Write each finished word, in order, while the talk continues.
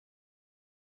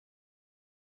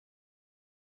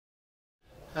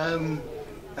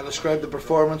I described the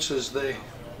performance as the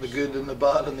good and the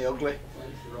bad and the ugly.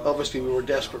 Obviously we were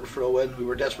desperate for a win, we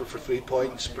were desperate for 3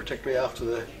 points, particularly after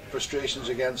the frustrations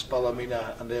against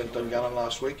Ballymena and then Dungannon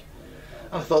last week.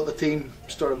 And I thought the team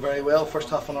started very well. First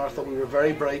half an hour I thought we were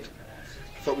very bright.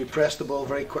 I thought we pressed the ball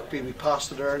very quickly, we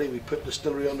passed it early, we put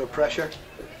Distillery under pressure.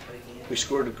 We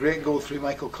scored a great goal through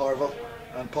Michael Carville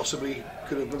and possibly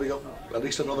could have maybe got at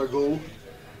least another goal.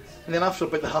 And then after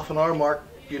about the half an hour mark,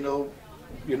 you know,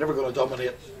 you're never going to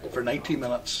dominate for 90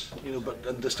 minutes, you know,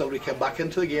 and Distillery came back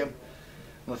into the game.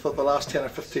 And I thought the last 10 or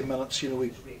 15 minutes, you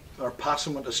know, our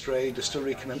passing went astray,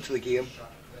 Distillery came into the game.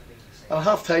 And at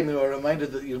half time, you know, I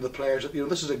reminded the players that, you know,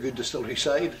 this is a good Distillery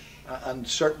side, and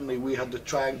certainly we had to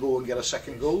try and go and get a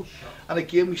second goal. And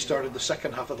again, we started the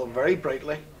second half of them very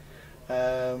brightly,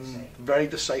 very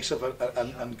decisive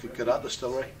and good at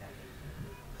Distillery.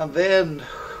 And then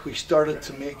we started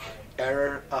to make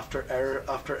error after error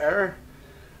after error.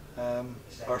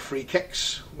 Our free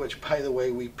kicks, which by the way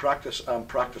we practice and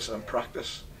practice and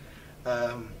practice,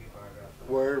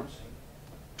 were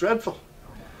dreadful.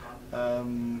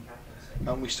 And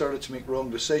we started to make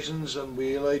wrong decisions, and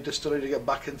we allowed Distillery to get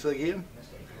back into the game,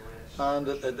 and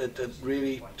it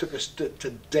really took us to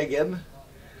dig in.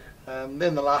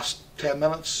 Then the last 10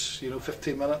 minutes, you know,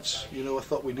 15 minutes, you know, I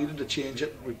thought we needed to change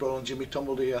it. We brought on Jimmy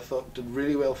Tumbledy, I thought did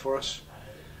really well for us.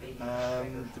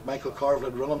 Michael Carville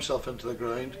had run himself into the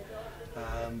ground.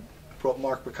 Brought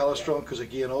Mark McAllister on because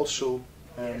again also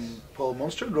Paul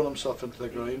Munster had run himself into the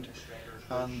ground.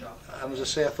 And as I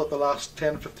say, I thought the last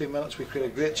 10-15 minutes we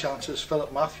created great chances.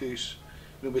 Philip Matthews,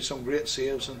 you know, made some great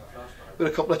saves, and we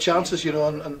had a couple of chances, you know,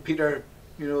 and Peter,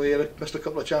 you know, he had missed a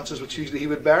couple of chances which usually he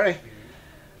would bury.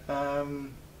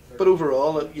 But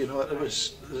overall, you know, it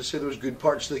was, as I say, there was good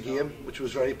parts of the game which I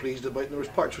was very pleased about, and there was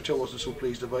parts which I wasn't so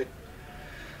pleased about.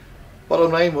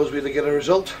 Bottom line was we had to get a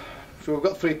result. So we've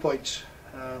got 3 points.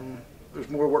 There's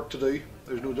more work to do,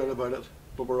 there's no doubt about it,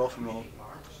 but we're off and rolling.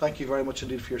 Thank you very much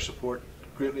indeed for your support,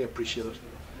 greatly appreciated.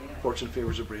 Fortune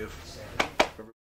favours the brave.